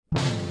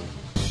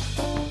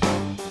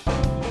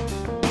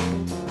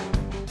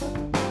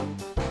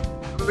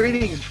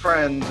Greetings,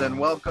 friends, and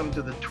welcome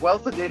to the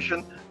 12th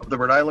edition of the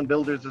Rhode Island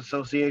Builders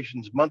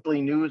Association's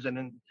monthly news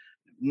and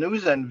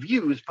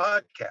views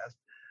podcast.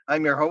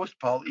 I'm your host,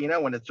 Paul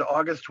Eno, and it's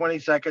August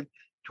 22nd,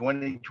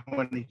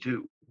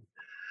 2022.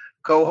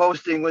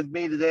 Co-hosting with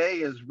me today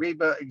is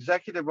REBA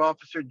Executive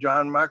Officer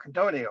John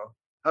Marcantonio.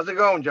 How's it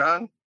going,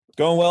 John?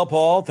 Going well,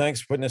 Paul.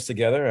 Thanks for putting us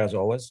together, as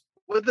always.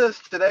 With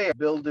us today,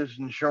 Builders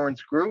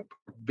Insurance Group,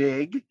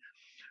 BIG,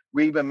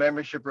 REBA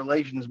Membership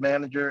Relations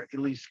Manager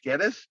Elise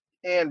Geddes,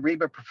 and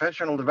REBA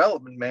Professional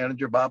Development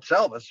Manager Bob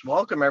Salvis.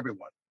 Welcome,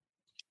 everyone.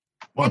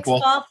 Thanks,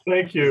 Paul.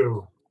 Thank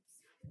you.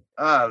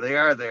 They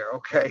are there.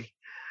 Okay.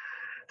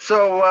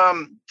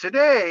 So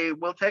today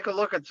we'll take a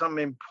look at some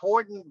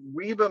important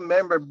REBA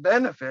member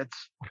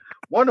benefits,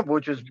 one of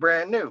which is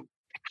brand new.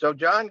 So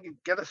John,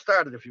 get us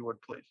started if you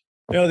would, please.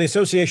 You know, the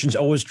association's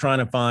always trying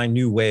to find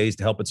new ways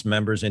to help its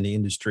members in the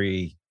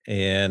industry.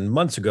 And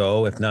months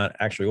ago, if not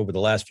actually over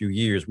the last few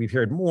years, we've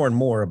heard more and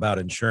more about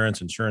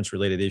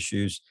insurance-related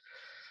issues.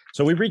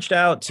 So we reached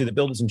out to the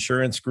Builders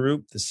Insurance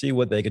Group to see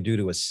what they could do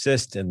to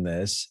assist in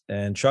this.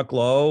 And Chuck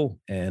Lowe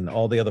and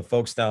all the other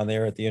folks down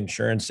there at the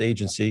insurance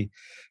agency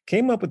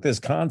came up with this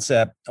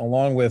concept,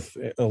 along with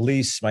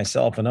Elise,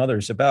 myself, and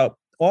others, about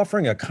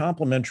offering a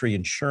complimentary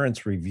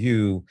insurance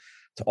review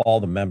to all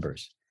the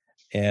members.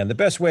 And the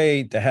best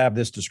way to have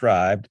this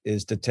described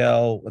is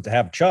to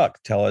have Chuck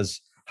tell us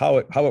how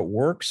it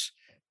works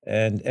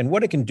and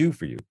what it can do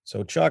for you.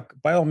 So Chuck,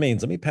 by all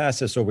means, let me pass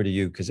this over to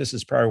you, because this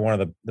is probably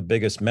one of the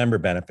biggest member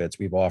benefits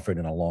we've offered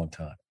in a long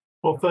time.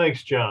 Well,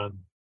 thanks, John.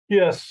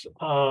 Yes,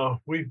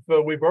 we've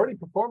already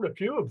performed a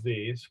few of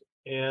these,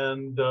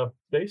 and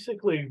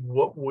basically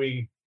what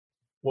we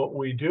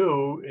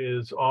do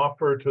is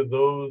offer to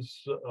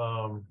those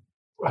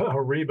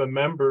REBA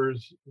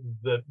members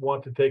that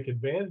want to take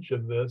advantage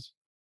of this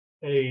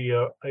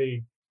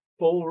a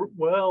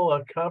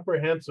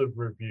comprehensive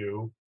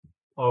review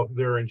of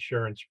their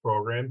insurance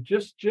program,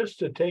 just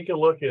to take a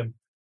look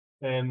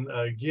and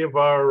give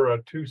our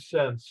 2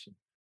 cents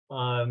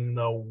on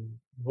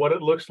what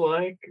it looks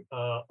like.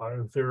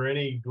 Are there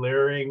any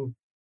glaring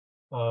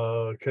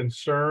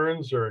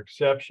concerns or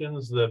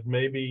exceptions that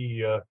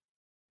maybe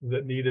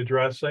that need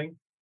addressing?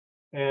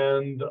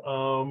 And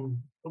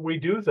we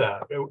do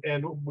that,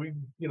 and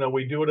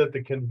we do it at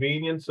the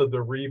convenience of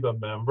the REBA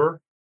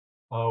member.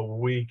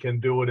 We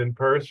can do it in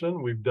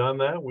person. We've done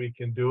that. We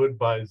can do it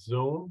by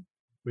Zoom.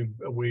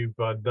 We've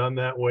done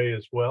that way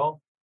as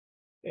well.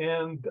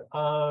 And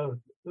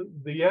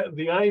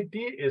the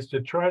idea is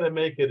to try to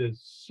make it as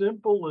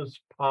simple as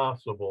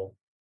possible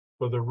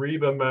for the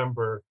REBA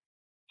member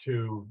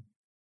to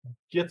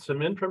get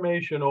some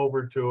information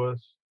over to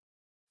us.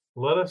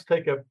 Let us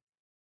take a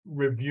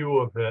review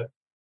of it.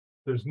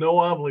 There's no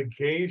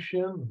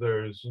obligation.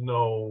 There's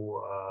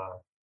no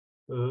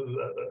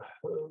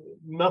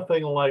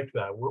nothing like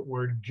that.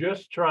 We're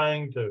just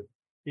trying to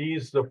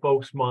ease the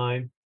folks'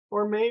 mind,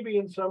 or maybe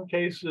in some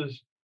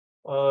cases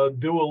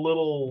do a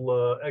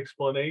little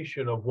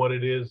explanation of what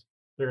it is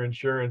their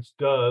insurance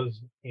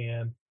does,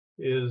 and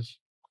is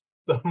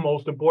the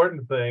most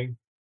important thing.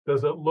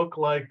 Does it look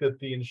like that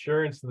the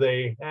insurance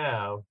they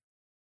have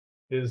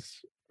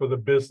is for the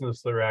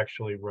business they're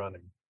actually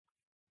running?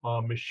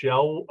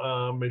 Michelle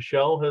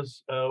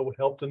has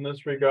helped in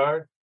this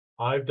regard.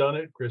 I've done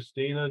it.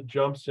 Christina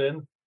jumps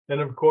in. And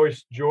of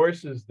course,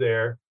 Joyce is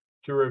there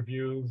to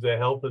review the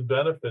health and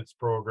benefits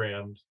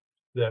programs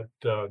that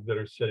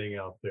are sitting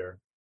out there.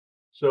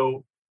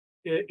 So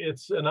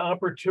it's an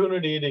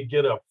opportunity to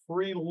get a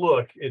free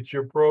look at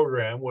your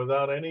program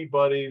without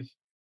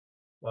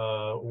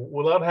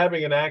without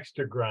having an axe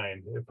to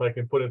grind, if I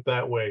can put it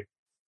that way.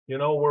 You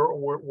know,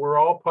 we're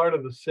all part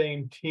of the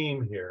same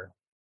team here.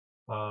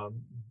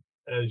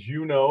 As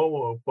you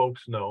know,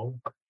 folks know,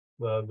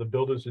 the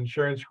Builders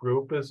Insurance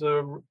Group is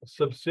a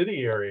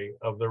subsidiary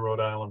of the Rhode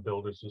Island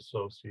Builders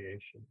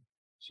Association.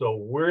 So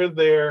we're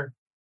there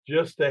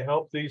just to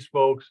help these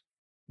folks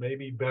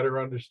maybe better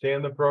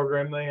understand the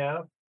program they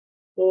have,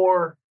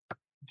 or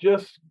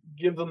just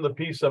give them the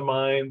peace of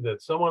mind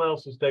that someone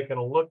else is taking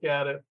a look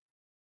at it,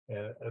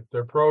 at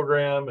their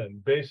program,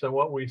 and based on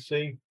what we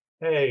see,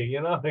 hey,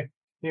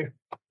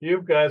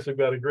 you guys have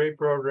got a great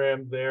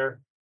program there.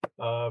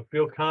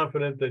 Feel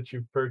confident that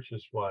you've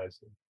purchased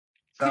wisely.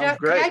 Sounds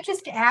great. Could I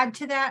just add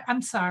to that?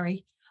 I'm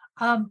sorry.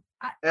 I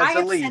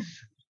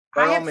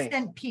have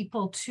sent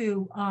people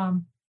to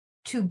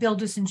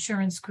Builders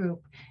Insurance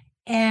Group,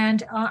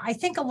 and I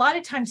think a lot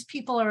of times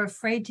people are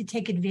afraid to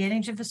take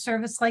advantage of a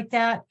service like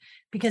that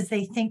because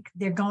they think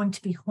they're going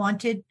to be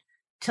haunted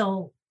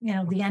till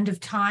the end of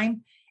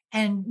time,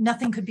 and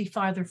nothing could be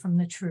farther from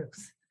the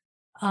truth.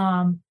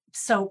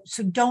 So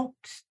don't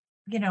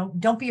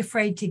be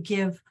afraid to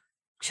give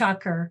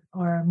Chuck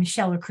or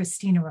Michelle or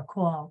Christina a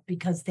call,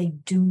 because they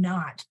do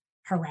not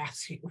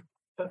harass you.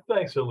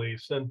 Thanks,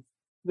 Elise. And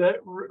that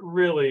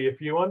really, if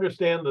you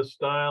understand the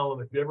style,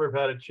 and if you ever have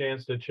had a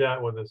chance to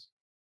chat with us,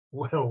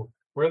 well,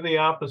 we're the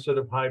opposite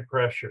of high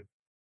pressure.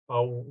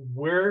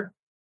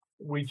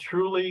 We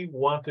truly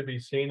want to be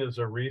seen as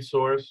a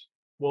resource.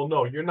 well,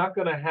 no, you're not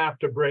going to have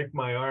to break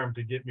my arm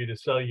to get me to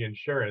sell you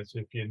insurance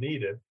if you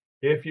need it.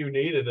 If you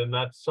need it, and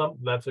that's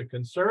a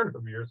concern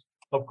of yours,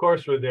 of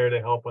course we're there to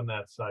help on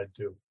that side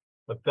too.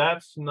 But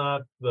that's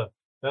not the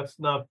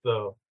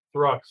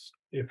thrust,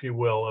 if you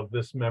will, of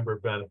this member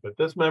benefit.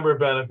 This member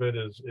benefit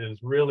is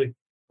really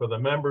for the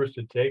members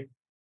to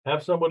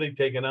have somebody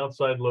take an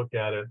outside look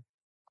at it,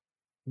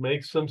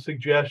 make some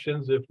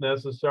suggestions if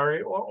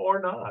necessary, or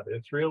not.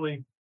 It's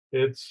really,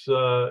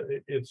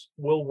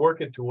 we'll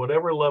work it to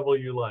whatever level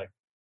you like.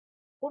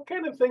 What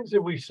kind of things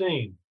have we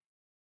seen?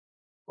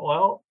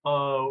 Well,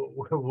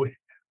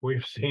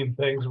 we've seen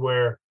things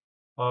where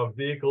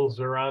vehicles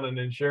are on an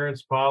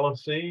insurance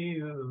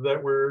policy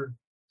that were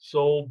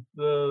sold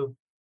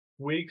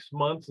weeks,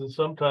 months, and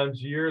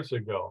sometimes years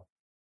ago.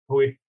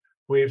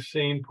 We've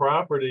seen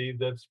property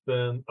that's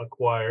been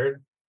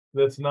acquired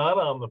that's not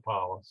on the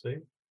policy.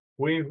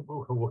 We've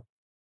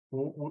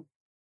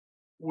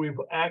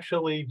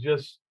actually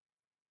just,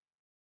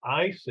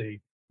 I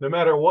see, no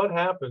matter what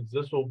happens,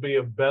 this will be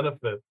a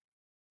benefit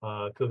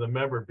to the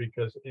member,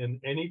 because in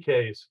any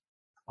case,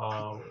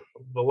 the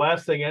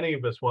last thing any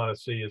of us want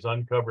to see is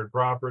uncovered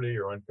property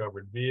or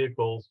uncovered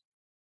vehicles,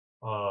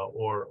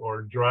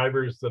 or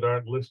drivers that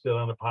aren't listed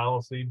on a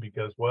policy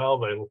because, well,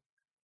 the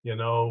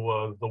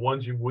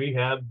ones you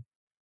had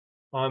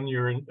on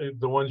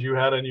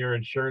your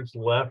insurance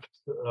left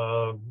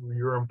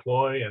your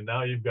employee, and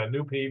now you've got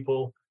new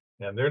people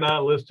and they're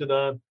not listed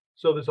on.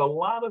 So there's a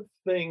lot of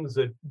things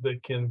that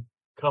can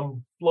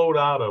float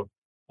out of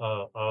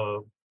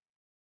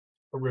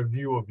a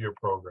review of your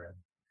program.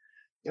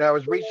 I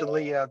was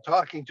recently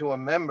talking to a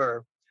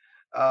member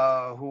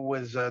who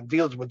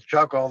deals with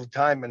Chuck all the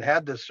time and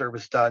had this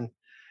service done.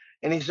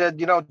 And he said,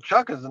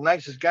 Chuck is the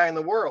nicest guy in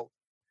the world.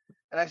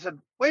 And I said,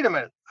 wait a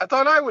minute, I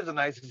thought I was the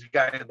nicest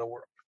guy in the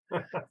world.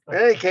 In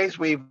any case,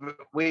 we've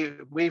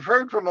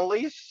heard from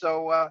Elise.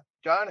 So,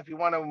 John, if you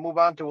want to move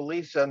on to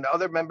Elise and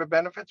other member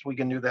benefits, we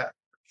can do that.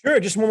 Sure.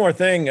 Just one more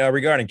thing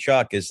regarding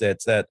Chuck is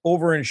that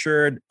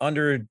overinsured,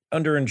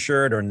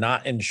 underinsured, or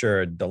not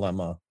insured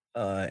dilemma.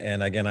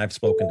 And again, I've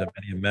spoken to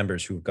many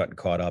members who've gotten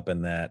caught up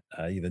in that,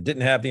 either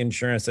didn't have the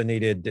insurance they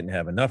needed, didn't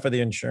have enough of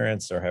the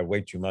insurance, or have way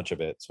too much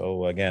of it.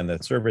 So again, the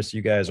service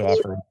you guys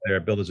offer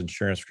there, Builders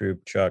Insurance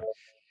Group, Chuck,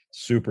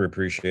 super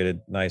appreciated.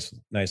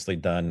 Nicely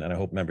done. And I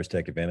hope members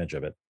take advantage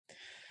of it.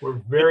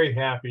 We're very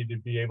happy to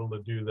be able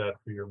to do that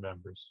for your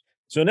members.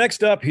 So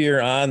next up here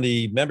on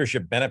the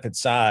membership benefit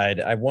side,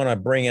 I want to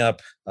bring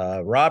up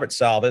Robert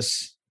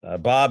Salvis,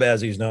 Bob,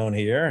 as he's known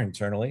here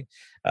internally.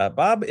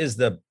 Bob is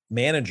the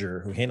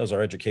manager who handles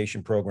our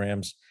education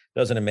programs,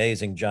 does an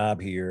amazing job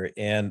here.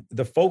 And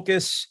the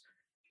focus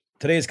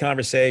today's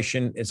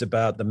conversation is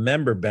about the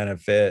member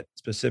benefit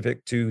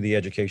specific to the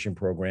education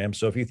program.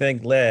 So if you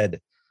think lead,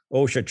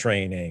 OSHA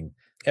training,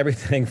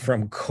 everything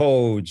from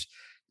codes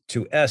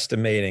to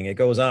estimating, it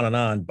goes on and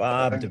on.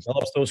 Bob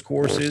develops those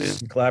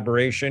courses in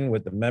collaboration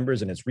with the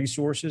members and its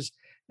resources.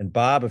 And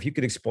Bob, if you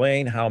could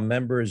explain how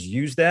members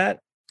use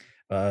that,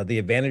 the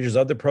advantages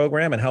of the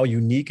program, and how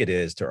unique it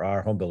is to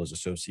our Home Builders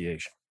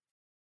Association.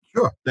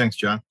 Sure. Thanks,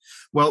 John.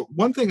 Well,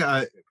 one thing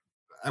I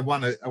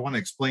want to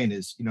explain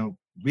is,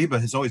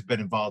 REBA has always been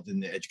involved in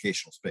the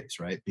educational space,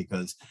 right?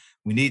 Because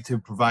we need to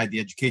provide the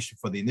education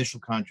for the initial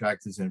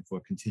contractors and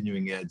for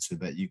continuing ed so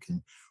that you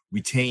can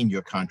retain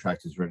your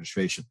contractor's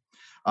registration.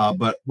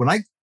 But when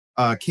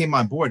I came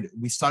on board,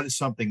 we started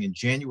something in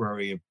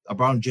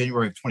around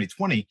January of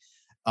 2020,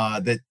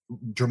 that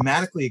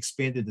dramatically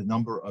expanded the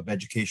number of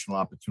educational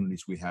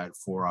opportunities we had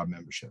for our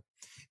membership.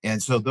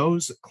 And so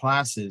those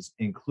classes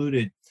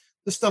included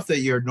the stuff that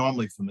you're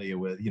normally familiar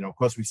with. Of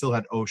course, we still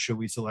had OSHA,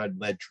 we still had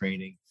lead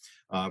training,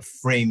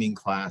 framing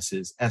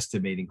classes,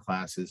 estimating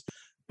classes,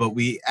 but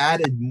we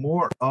added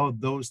more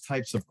of those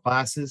types of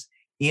classes.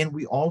 And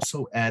we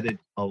also added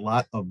a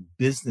lot of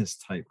business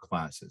type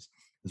classes.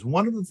 Because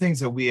one of the things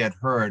that we had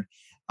heard,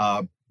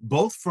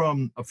 both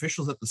from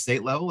officials at the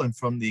state level and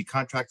from the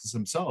contractors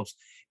themselves,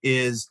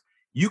 is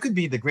you could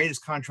be the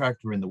greatest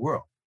contractor in the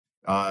world.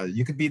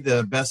 You could be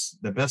the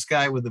best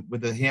guy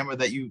with a hammer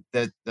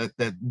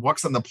that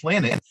walks on the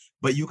planet,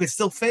 but you could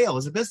still fail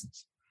as a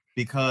business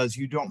because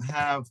you don't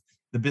have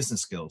the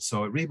business skills.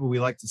 So at REBA, we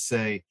like to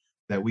say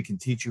that we can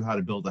teach you how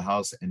to build a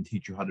house and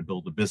teach you how to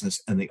build a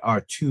business, and they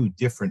are two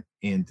different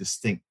and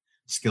distinct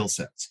skill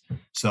sets.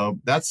 So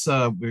that's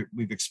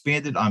we've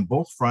expanded on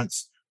both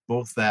fronts,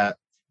 both that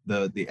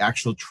the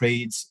actual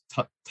trades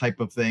type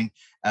of thing,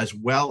 as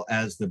well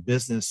as the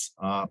business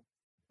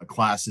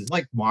classes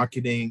like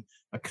marketing,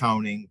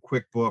 accounting,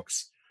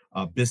 QuickBooks,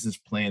 business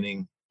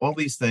planning, all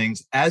these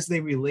things as they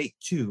relate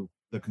to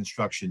the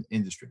construction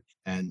industry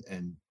and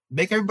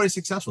make everybody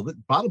successful. The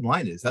bottom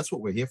line is that's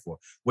what we're here for.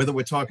 Whether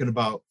we're talking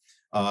about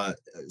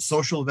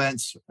social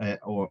events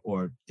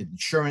or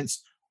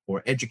insurance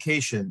or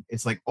education,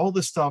 it's like all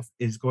this stuff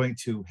is going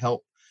to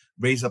help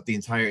raise up the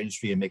entire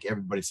industry and make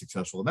everybody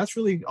successful. And that's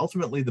really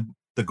ultimately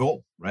the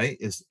goal, right?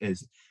 Is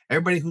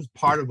everybody who's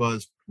part of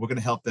us, we're going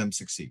to help them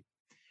succeed.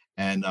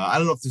 And I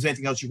don't know if there's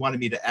anything else you wanted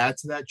me to add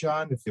to that,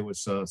 John, if there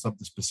was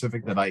something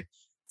specific that I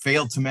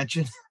failed to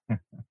mention?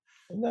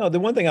 No, the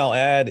one thing I'll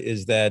add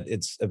is that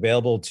it's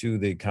available to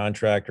the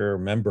contractor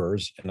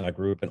members in our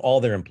group and all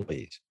their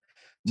employees.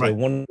 So Right.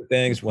 one of the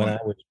things when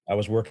I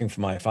was working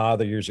for my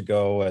father years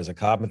ago as a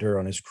carpenter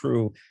on his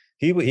crew,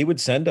 he would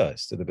send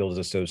us to the Builders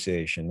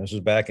Association. This was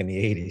back in the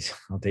 80s.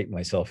 I'll date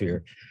myself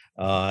here.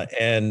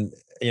 And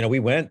we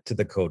went to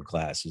the code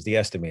classes, the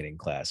estimating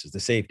classes, the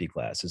safety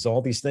classes.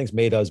 All these things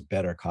made us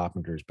better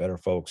carpenters, better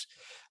folks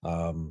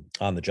on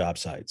the job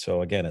site.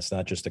 So again, it's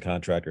not just the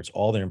contractor, it's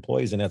all their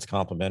employees, and that's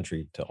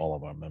complimentary to all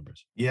of our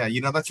members. Yeah,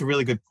 that's a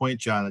really good point,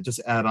 John. I'll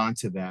just add on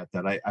to that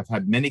I've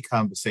had many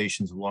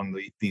conversations along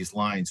these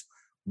lines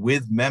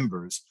with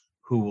members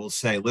who will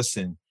say,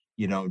 listen,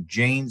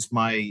 Jane's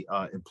my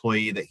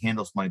employee that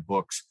handles my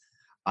books.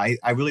 I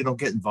really don't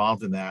get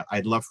involved in that.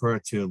 I'd love her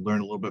to learn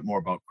a little bit more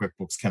about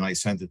QuickBooks. Can I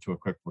send it to a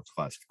QuickBooks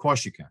class? Of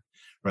course you can,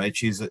 right?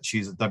 She's a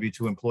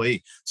W-2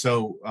 employee.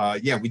 So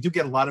we do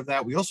get a lot of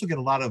that. We also get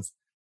a lot of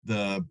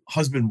the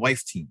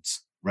husband-wife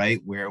teams,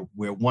 right? Where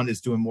one is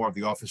doing more of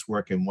the office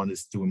work and one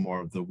is doing more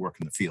of the work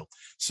in the field.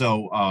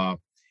 So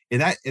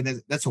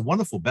that's a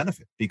wonderful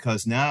benefit,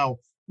 because now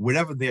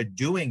whatever they're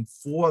doing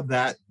for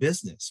that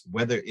business,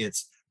 whether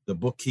it's the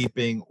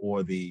bookkeeping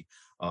or the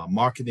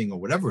marketing or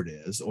whatever it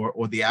is,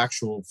 or the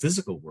actual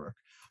physical work,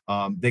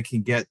 they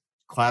can get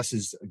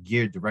classes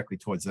geared directly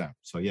towards them.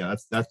 So yeah,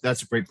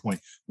 that's a great point.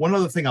 One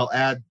other thing I'll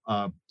add,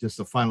 just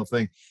a final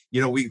thing,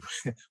 we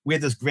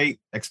had this great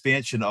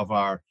expansion of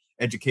our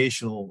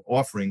educational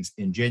offerings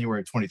in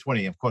January of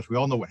 2020. Of course, we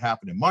all know what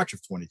happened in March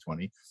of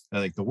 2020,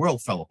 like the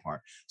world fell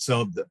apart.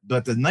 So,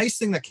 but the nice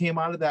thing that came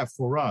out of that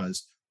for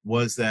us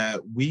was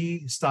that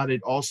we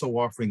started also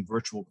offering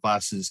virtual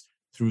classes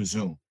through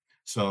Zoom.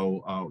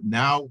 So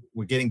now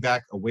we're getting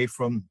back away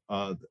from,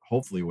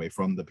 hopefully away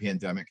from the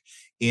pandemic.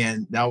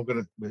 And now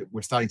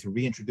we're starting to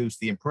reintroduce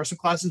the in-person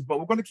classes, but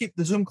we're going to keep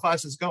the Zoom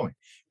classes going,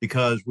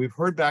 because we've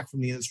heard back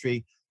from the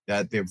industry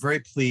that they're very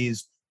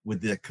pleased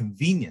with the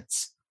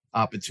convenience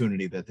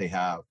opportunity that they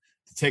have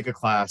to take a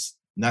class,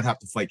 not have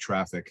to fight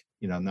traffic,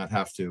 not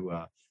have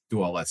to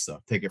do all that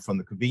stuff, take it from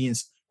the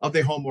convenience of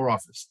their home or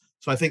office.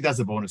 So I think that's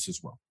a bonus as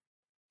well.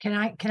 Can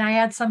I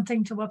add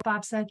something to what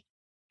Bob said?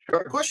 Sure,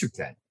 of course you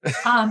can.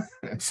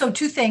 So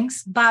two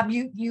things, Bob.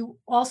 You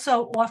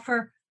also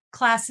offer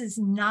classes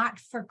not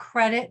for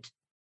credit,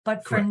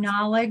 but for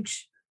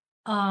knowledge.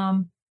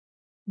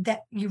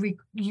 That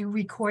you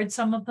record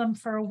some of them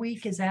for a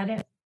week. Is that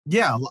it?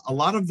 Yeah, a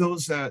lot of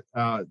those that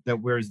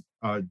we're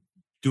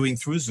doing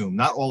through Zoom.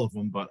 Not all of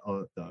them, but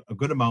a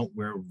good amount.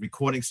 We're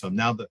recording some.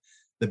 Now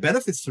the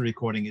benefits to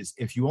recording is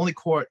if you only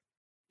caught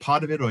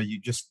part of it, or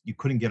you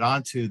couldn't get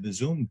onto the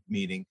Zoom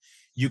meeting,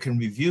 you can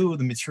review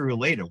the material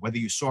later, whether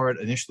you saw it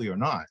initially or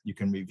not. You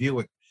can review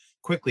it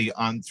quickly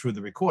on through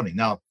the recording.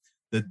 Now,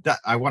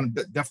 I want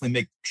to definitely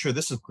make sure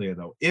this is clear,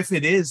 though. If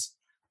it is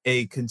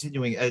a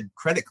continuing ed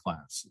credit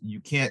class, you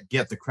can't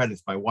get the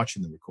credits by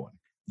watching the recording.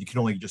 You can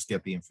only just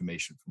get the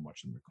information from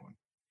watching the recording.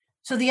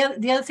 So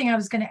the other thing I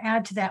was going to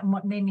add to that, and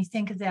what made me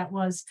think of that,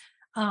 was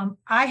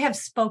I have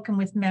spoken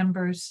with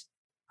members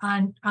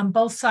on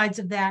both sides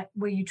of that,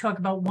 where you talk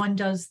about one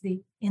does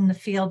in the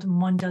field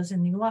and one does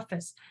in the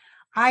office.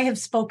 I have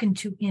spoken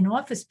to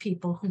in-office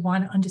people who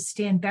want to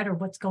understand better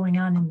what's going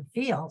on in the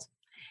field.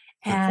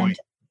 And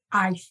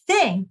I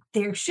think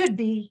there should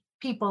be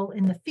people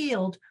in the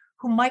field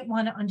who might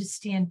want to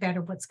understand better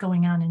what's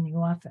going on in the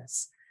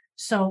office.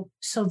 So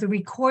the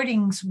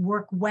recordings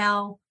work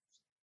well,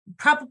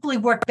 probably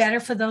work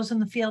better for those in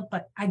the field,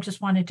 but I just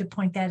wanted to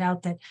point that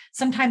out, that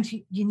sometimes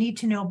you need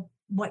to know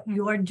what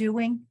you're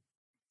doing,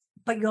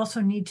 but you also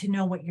need to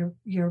know what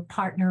your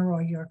partner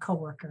or your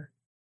coworker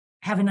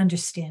have an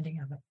understanding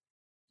of it.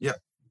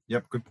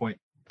 Yep. Good point.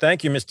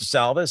 Thank you, Mr.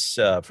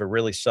 Salvis, for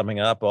really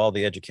summing up all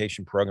the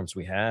education programs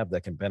we have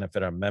that can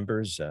benefit our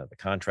members, the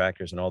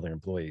contractors, and all their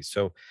employees.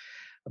 So,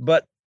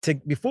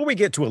 before we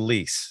get to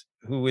Elise,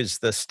 who is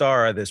the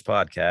star of this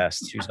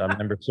podcast, who's our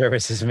member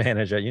services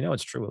manager,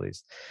 it's true,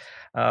 Elise.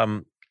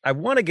 I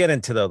want to get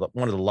into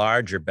one of the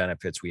larger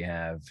benefits we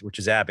have, which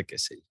is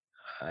advocacy.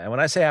 And when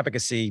I say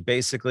advocacy,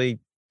 basically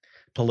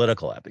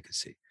political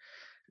advocacy.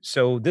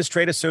 So this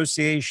trade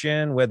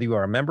association, whether you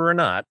are a member or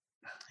not,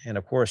 and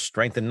of course,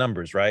 strength in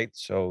numbers, right?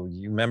 So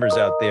you members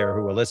out there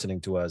who are listening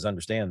to us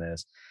understand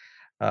this.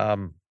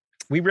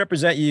 We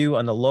represent you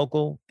on the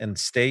local and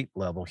state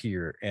level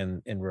here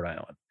in Rhode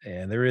Island.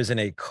 And there isn't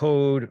a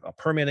code, a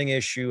permitting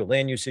issue, a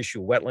land use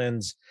issue,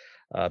 wetlands,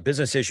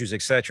 business issues,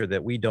 et cetera,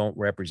 that we don't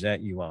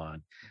represent you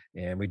on.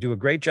 And we do a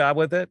great job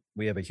with it.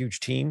 We have a huge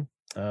team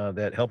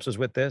that helps us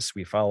with this.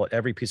 We follow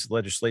every piece of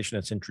legislation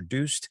that's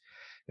introduced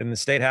in the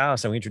State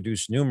House, and we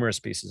introduce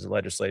numerous pieces of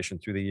legislation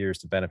through the years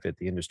to benefit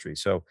the industry.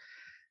 So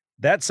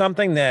that's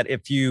something that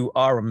if you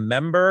are a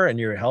member and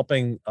you're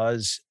helping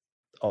us,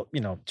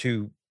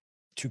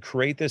 to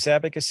create this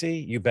advocacy,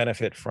 you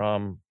benefit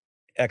from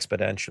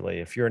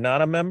exponentially. If you're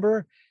not a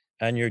member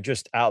and you're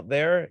just out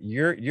there,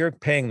 you're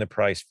paying the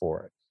price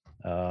for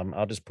it.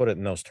 I'll just put it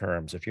in those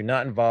terms. If you're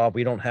not involved,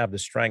 we don't have the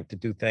strength to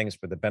do things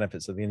for the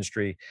benefits of the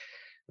industry,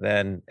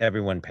 then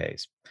everyone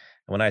pays.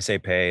 When I say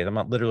pay, I'm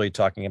not literally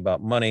talking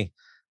about money,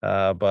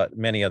 but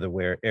many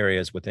other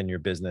areas within your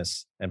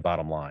business and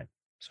bottom line.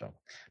 So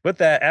with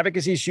that,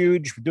 advocacy is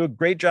huge. We do a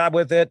great job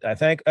with it. I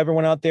thank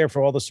everyone out there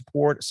for all the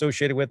support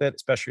associated with it,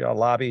 especially our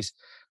lobbies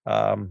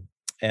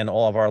and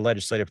all of our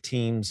legislative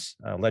teams,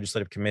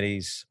 legislative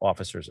committees,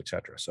 officers, et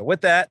cetera. So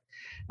with that,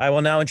 I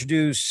will now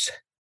introduce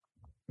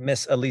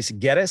Miss Elise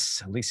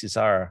Geddes. Elise is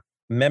our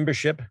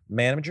membership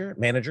manager,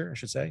 I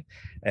should say.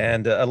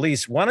 And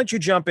Elise, why don't you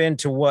jump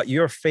into what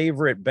your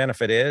favorite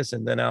benefit is,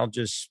 and then I'll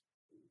just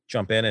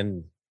jump in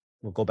and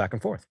we'll go back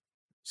and forth.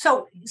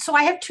 So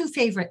I have two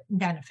favorite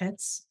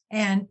benefits,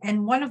 and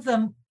one of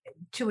them,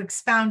 to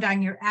expound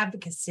on your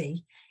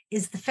advocacy,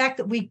 is the fact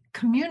that we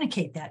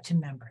communicate that to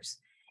members.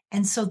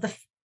 And so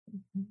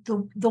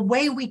the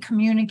way we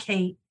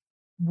communicate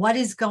what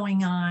is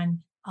going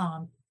on,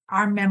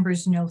 our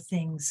members know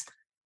things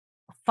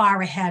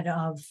far ahead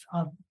of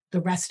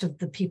the rest of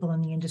the people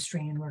in the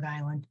industry in Rhode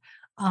Island.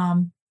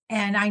 And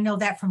I know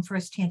that from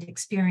firsthand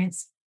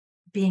experience,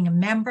 being a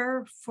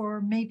member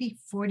for maybe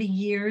 40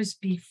 years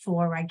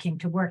before I came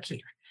to work here.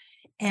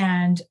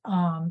 And,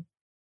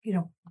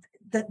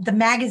 the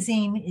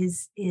magazine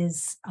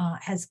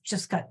has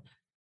just got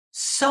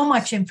so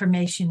much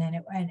information in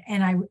it.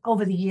 And I,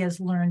 over the years,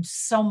 learned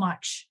so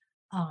much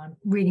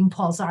reading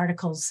Paul's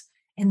articles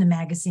in the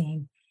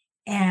magazine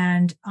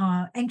and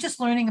just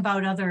learning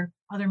about other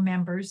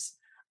members.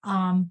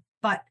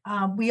 But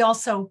we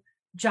also,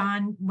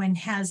 when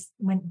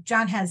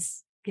John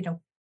has,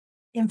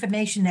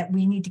 information that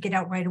we need to get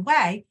out right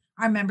away,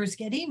 our members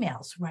get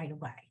emails right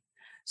away.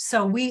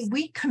 So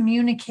we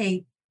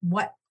communicate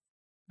what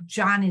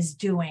John is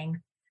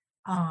doing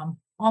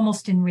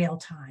almost in real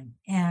time,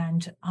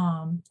 and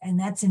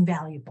that's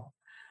invaluable.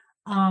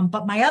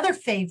 But my other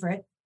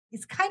favorite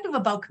is kind of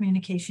about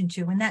communication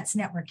too, and that's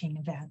networking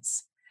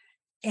events.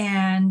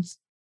 And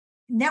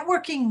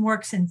networking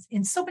works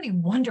in so many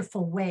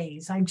wonderful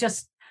ways. I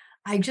just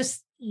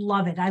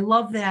love it. I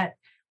love that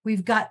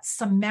we've got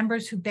some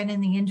members who've been in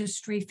the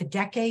industry for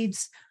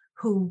decades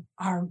who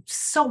are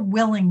so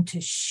willing to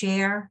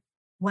share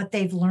what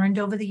they've learned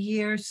over the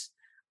years.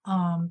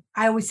 I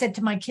always said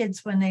to my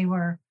kids when they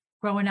were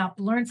growing up,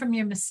 learn from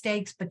your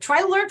mistakes, but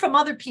try to learn from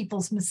other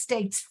people's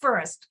mistakes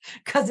first,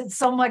 because it's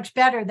so much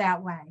better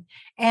that way.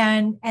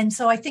 And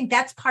so I think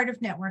that's part of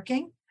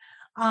networking.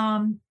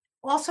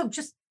 Also,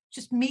 just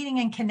meeting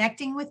and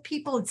connecting with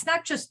people. It's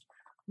not just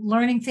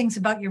learning things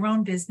about your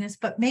own business,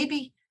 but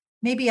maybe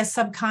a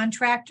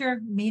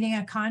subcontractor meeting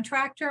a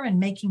contractor and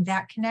making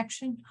that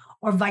connection,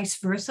 or vice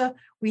versa.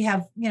 We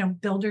have,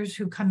 builders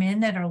who come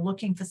in that are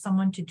looking for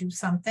someone to do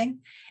something.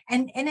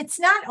 And it's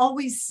not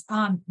always,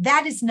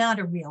 that is not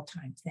a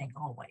real-time thing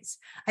always.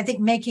 I think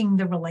making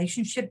the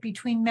relationship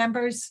between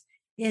members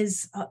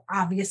is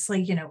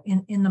obviously,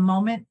 in the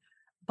moment.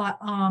 But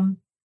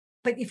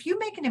if you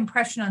make an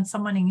impression on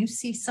someone and you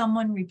see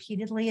someone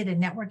repeatedly at a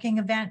networking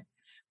event,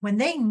 when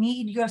they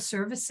need your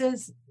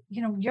services,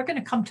 you're going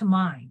to come to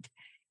mind.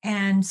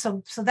 And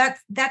so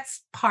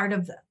that's part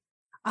of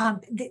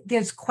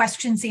there's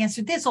questions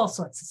answered. There's all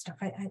sorts of stuff.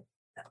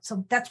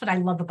 So that's what I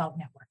love about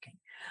networking.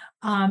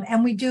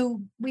 And we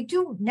do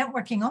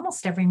networking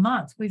almost every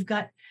month. We've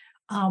got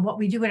what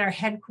we do at our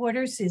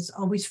headquarters is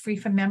always free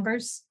for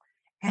members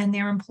and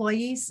their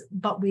employees,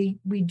 but we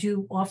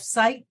do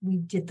offsite. We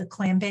did the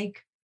clam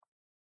bake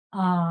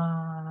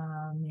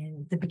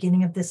in the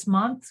beginning of this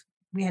month.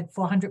 We had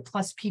 400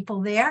 plus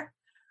people there.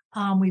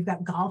 We've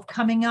got golf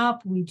coming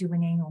up. We do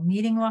an annual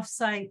meeting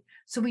offsite.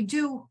 So we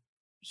do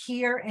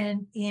here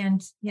and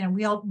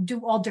we all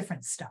do all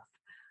different stuff.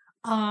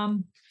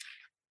 John,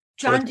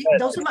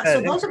 those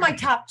are my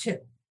top two.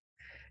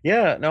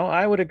 Yeah, no,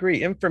 I would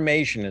agree.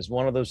 Information is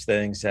one of those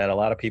things that a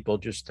lot of people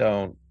just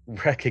don't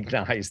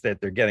recognize that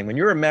they're getting. When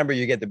you're a member,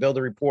 you get the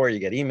builder report, you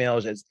get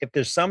emails. If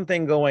there's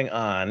something going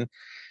on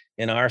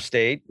in our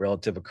state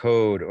relative to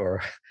code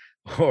or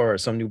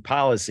some new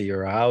policy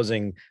or a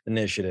housing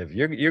initiative,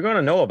 you're going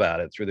to know about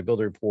it through the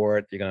builder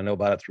report. You're going to know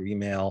about it through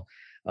email.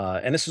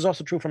 And this is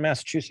also true for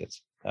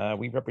Massachusetts.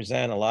 We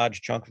represent a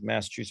large chunk of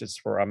Massachusetts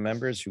for our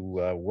members who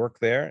work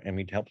there, and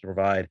we help to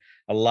provide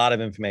a lot of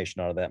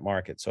information out of that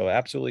market. So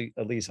absolutely,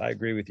 Elise, I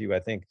agree with you. I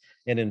think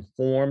an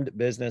informed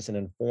business, an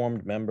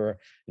informed member,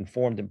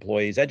 informed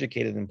employees,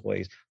 educated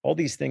employees, all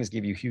these things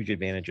give you huge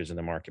advantages in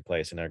the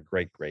marketplace and are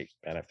great, great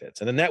benefits.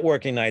 And the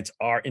networking nights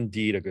are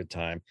indeed a good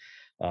time.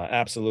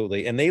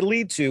 Absolutely. And they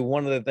lead to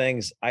one of the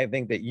things I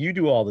think that you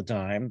do all the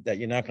time that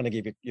you're not going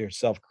to give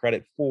yourself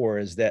credit for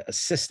is that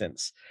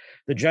assistance.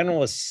 The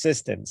general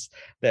assistance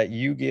that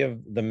you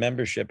give the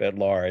membership at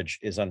large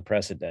is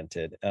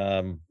unprecedented.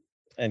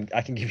 And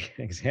I can give you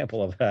an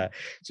example of that.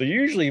 So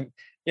usually,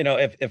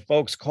 if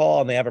folks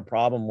call and they have a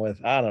problem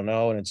with, I don't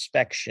know, an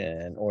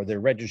inspection or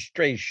their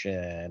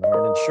registration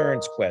or an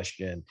insurance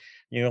question,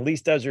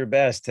 Elise does her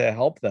best to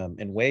help them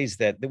in ways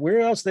that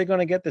where else are they going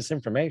to get this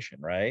information,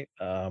 right?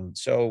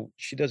 So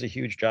she does a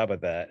huge job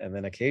of that. And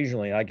then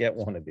occasionally I get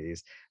one of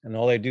these, and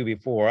all I do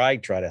before I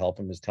try to help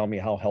them is tell me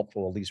how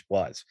helpful Elise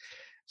was.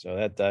 So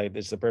that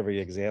is the perfect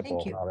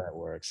example of how that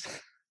works.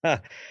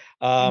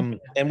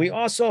 And we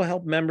also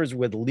help members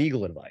with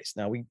legal advice.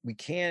 Now, we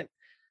can't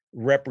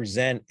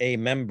represent a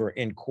member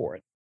in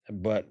court,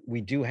 but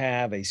we do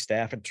have a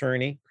staff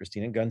attorney,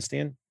 Christina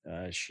Gunstein.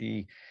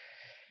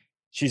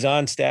 She's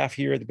on staff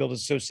here at the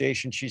Builders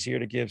Association. She's here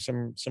to give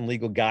some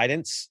legal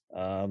guidance,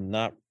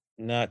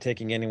 not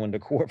taking anyone to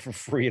court for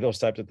free, those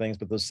types of things,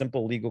 but those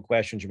simple legal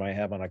questions you might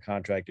have on a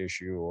contract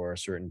issue or a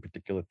certain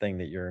particular thing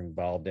that you're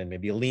involved in,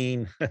 maybe a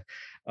lien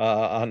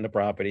on the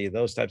property,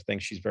 those types of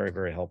things. She's very,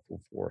 very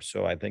helpful for.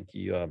 So I think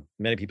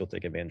many people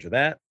take advantage of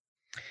that.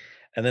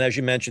 And then, as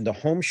you mentioned, the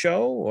home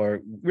show,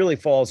 or really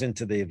falls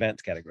into the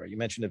events category. You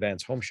mentioned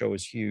events. Home show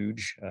is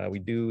huge.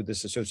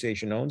 This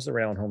association owns the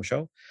Rhode Island Home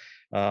Show.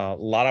 A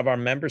lot of our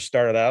members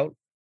started out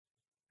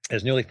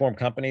as newly formed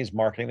companies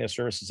marketing their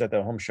services at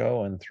the home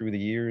show, and through the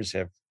years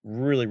have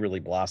really,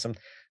 really blossomed.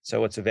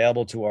 So it's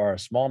available to our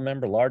small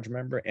member, large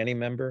member, any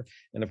member,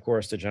 and of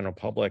course the general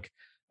public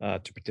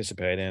to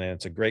participate in. And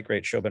it's a great,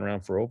 great show. Been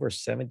around for over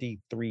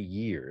 73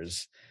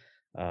 years.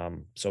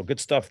 So good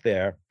stuff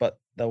there. But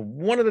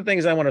one of the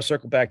things I want to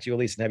circle back to you,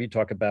 Elise, and have you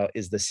talk about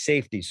is the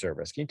safety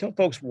service. Can you tell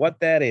folks what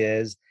that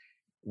is,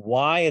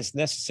 why it's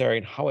necessary,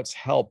 and how it's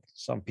helped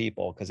some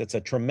people? Because it's a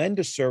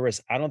tremendous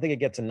service. I don't think it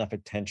gets enough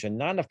attention.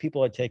 Not enough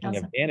people are taking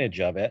advantage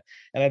of it.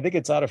 And I think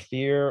it's out of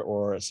fear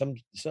or some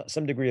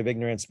degree of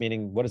ignorance,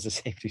 meaning what is a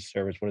safety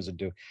service? What does it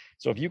do?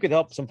 So if you could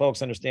help some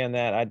folks understand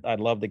that, I'd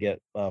love to get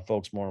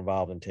folks more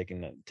involved in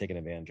taking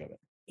advantage of it.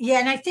 Yeah.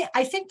 And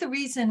I think the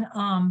reason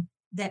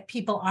that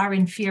people are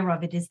in fear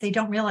of it is they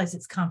don't realize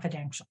it's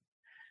confidential.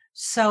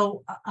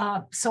 So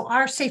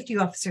our safety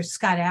officer,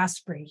 Scott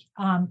Asprey,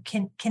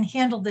 can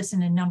handle this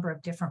in a number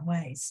of different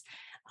ways.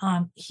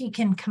 He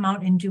can come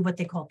out and do what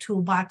they call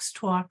toolbox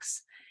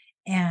talks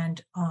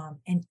and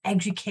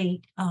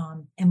educate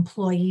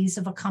employees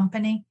of a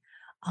company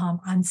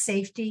on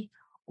safety.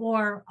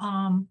 Or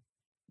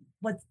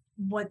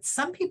what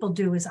some people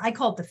do is, I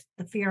call it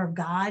the fear of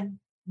God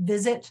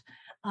visit.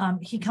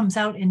 He comes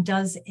out and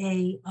does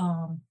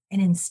an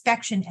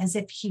inspection as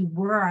if he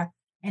were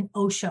an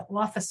OSHA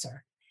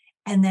officer,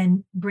 and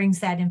then brings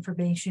that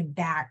information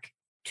back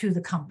to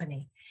the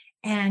company.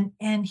 And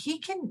he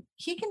can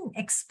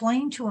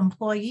explain to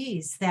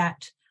employees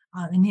that,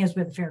 and here's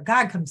where the fear of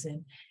God comes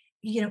in,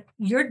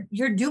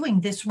 you're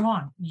doing this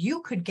wrong.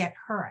 You could get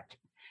hurt.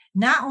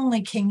 Not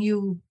only can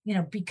you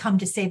become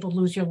disabled,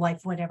 lose your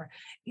life, whatever,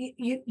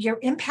 you're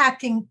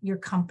impacting your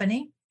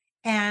company.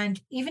 And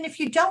even if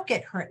you don't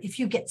get hurt, if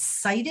you get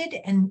cited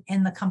and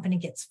the company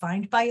gets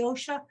fined by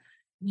OSHA,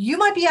 you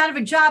might be out of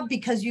a job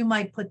because you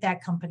might put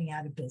that company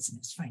out of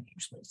business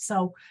financially.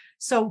 So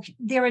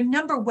there are a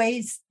number of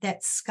ways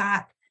that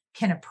Scott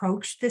can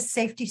approach this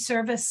safety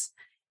service.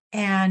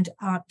 And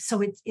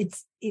so it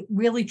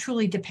really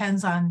truly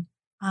depends on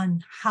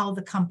how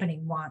the company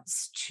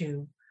wants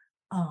to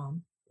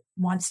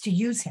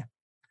use him.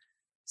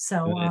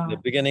 So at the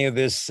beginning of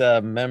this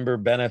member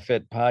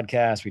benefit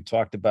podcast, we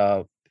talked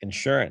about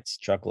insurance.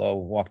 Chuck Lowe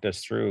walked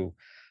us through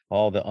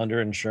all the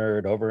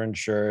underinsured,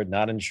 overinsured,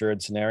 not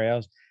insured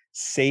scenarios.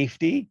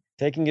 Safety,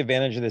 taking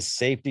advantage of this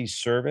safety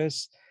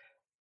service.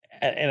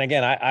 And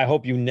again, I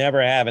hope you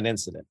never have an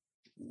incident,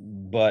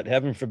 but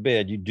heaven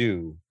forbid you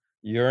do,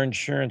 your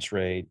insurance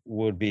rate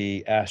would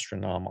be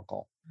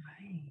astronomical.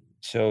 Right.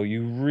 So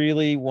you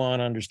really want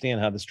to understand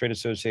how the trade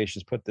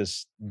associations put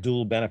this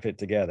dual benefit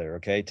together.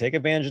 Okay. Take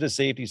advantage of the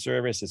safety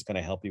service. It's going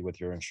to help you with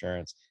your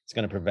insurance. It's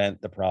going to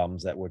prevent the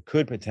problems that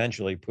could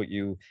potentially put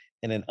you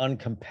in an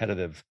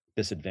uncompetitive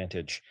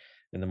disadvantage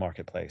in the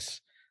marketplace.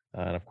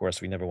 And of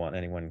course, we never want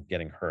anyone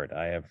getting hurt.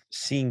 I have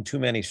seen too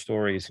many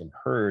stories and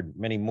heard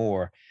many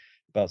more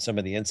about some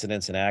of the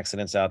incidents and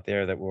accidents out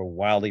there that were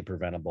wildly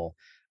preventable.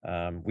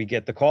 We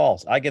get the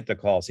calls. I get the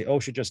calls. Say,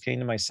 OSHA just came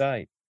to my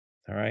site.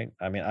 All right.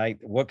 I mean,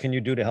 what can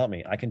you do to help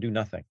me? I can do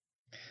nothing.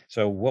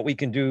 So what we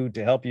can do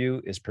to help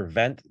you is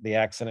prevent the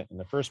accident in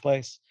the first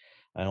place.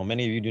 I know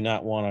many of you do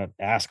not want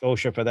to ask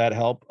OSHA for that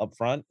help up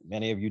front.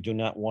 Many of you do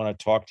not want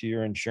to talk to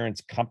your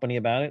insurance company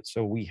about it.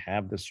 So we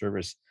have the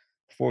service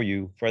for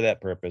you for that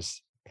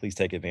purpose. Please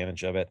take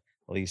advantage of it.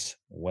 Elise,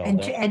 well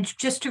done. And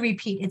just to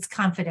repeat, it's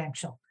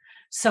confidential.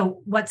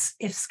 So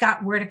if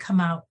Scott were to come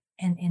out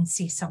and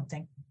see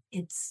something,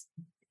 it's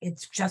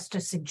just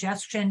a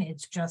suggestion.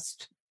 It's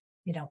just,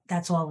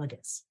 that's all it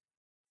is.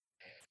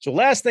 So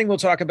last thing we'll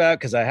talk about,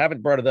 because I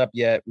haven't brought it up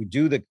yet, we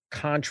do the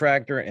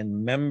contractor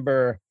and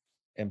member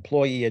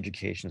employee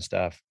education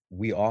stuff.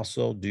 We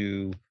also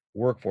do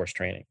workforce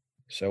training.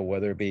 So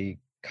whether it be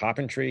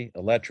carpentry,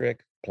 electric,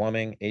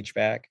 plumbing,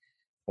 HVAC,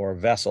 or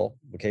vessel,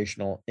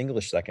 vocational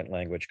English second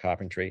language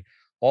carpentry,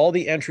 all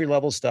the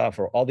entry-level stuff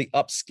or all the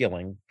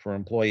upskilling for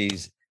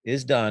employees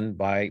is done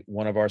by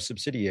one of our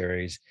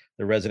subsidiaries,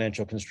 the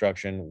Residential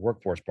Construction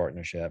Workforce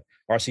Partnership,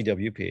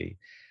 RCWP.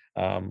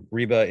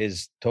 REBA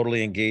is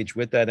totally engaged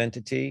with that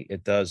entity.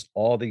 It does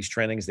all these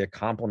trainings. They're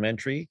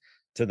complementary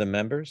to the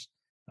members.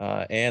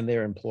 and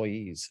their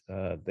employees.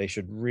 They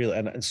should really,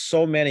 and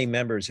so many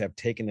members have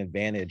taken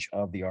advantage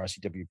of the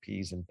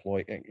RCWP's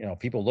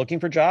people looking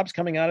for jobs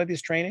coming out of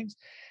these trainings.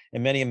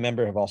 And many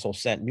members have also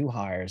sent new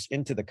hires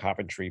into the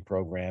carpentry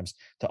programs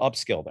to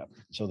upskill them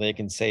so they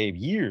can save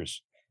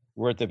years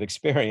worth of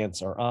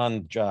experience or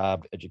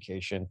on-job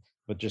education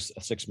with just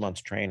a 6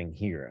 months training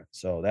here.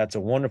 So that's a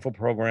wonderful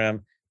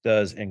program,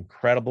 does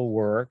incredible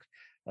work.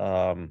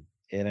 And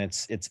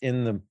it's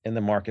in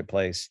the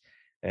marketplace.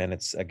 And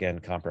it's,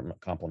 again,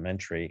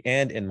 complimentary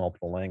and in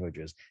multiple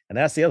languages. And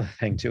that's the other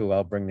thing, too,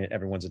 I'll bring to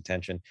everyone's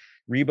attention.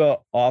 REBA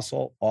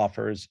also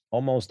offers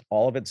almost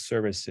all of its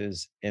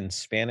services in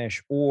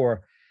Spanish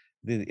or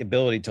the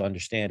ability to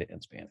understand it in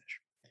Spanish.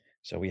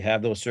 So we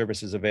have those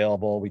services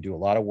available. We do a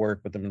lot of work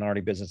with the minority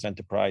business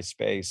enterprise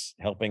space,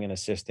 helping and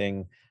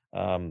assisting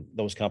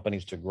those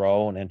companies to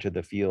grow and enter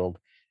the field.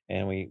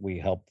 And we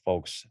help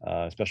folks,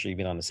 especially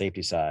even on the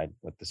safety side,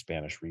 with the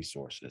Spanish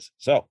resources.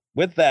 So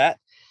with that,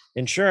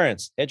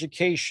 insurance,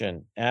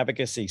 education,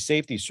 advocacy,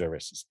 safety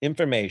services,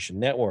 information,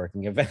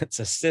 networking, events,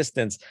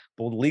 assistance,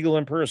 both legal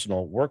and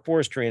personal,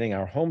 workforce training,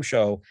 our home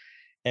show,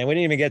 and we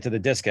didn't even get to the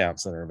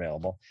discounts that are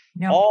available.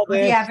 No, all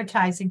this, the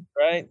advertising.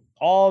 Right?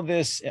 All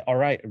this, all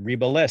right,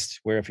 REBA List,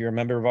 where if you're a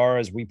member of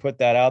ours, we put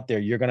that out there.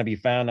 You're going to be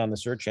found on the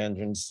search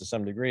engines to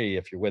some degree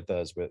if you're with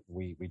us, but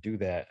we do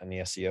that on the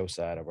SEO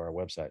side of our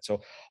website.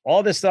 So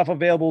all this stuff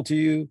available to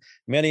you,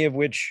 many of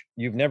which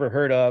you've never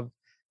heard of.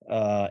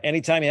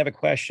 Anytime you have a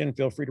question,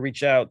 feel free to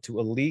reach out to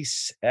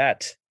Elise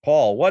at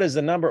Paul. What is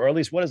the number, or at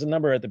least what is the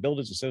number at the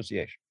Builders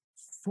Association?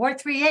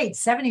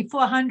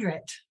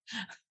 438-7400.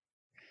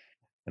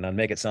 And I'll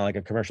make it sound like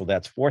a commercial.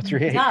 That's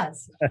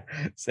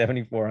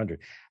 438-7400.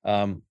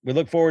 We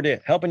look forward to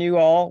helping you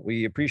all.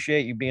 We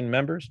appreciate you being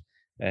members.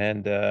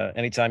 And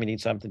anytime you need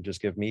something, just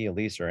give me,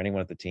 Elise, or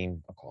anyone at the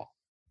team a call.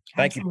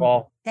 Thank you,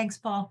 Paul. Thanks,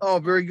 Paul. Oh,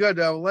 very good.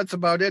 Well, that's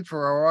about it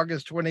for our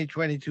August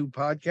 2022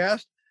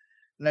 podcast.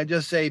 And I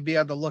just say, be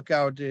on the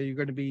lookout. You're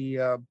going to be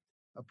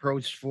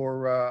approached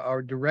for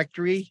our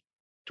directory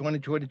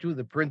 2022,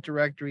 the print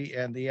directory,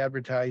 and the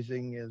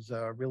advertising is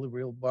a really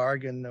real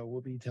bargain.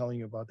 We'll be telling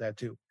you about that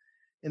too.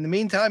 In the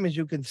meantime, as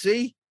you can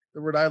see, the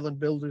Rhode Island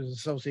Builders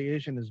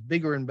Association is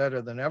bigger and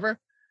better than ever.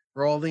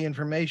 For all the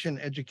information,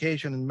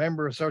 education, and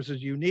member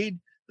resources you need,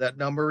 that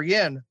number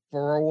again,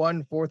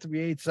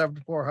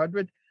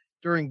 401-438-7400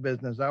 during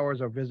business hours,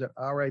 or visit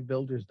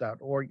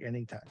ribuilders.org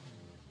anytime.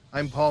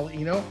 I'm Paul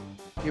Eno,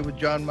 here with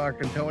John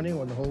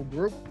Marcantonio and the whole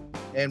group,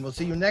 and we'll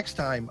see you next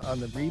time on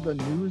the REBA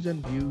News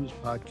and Views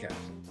podcast.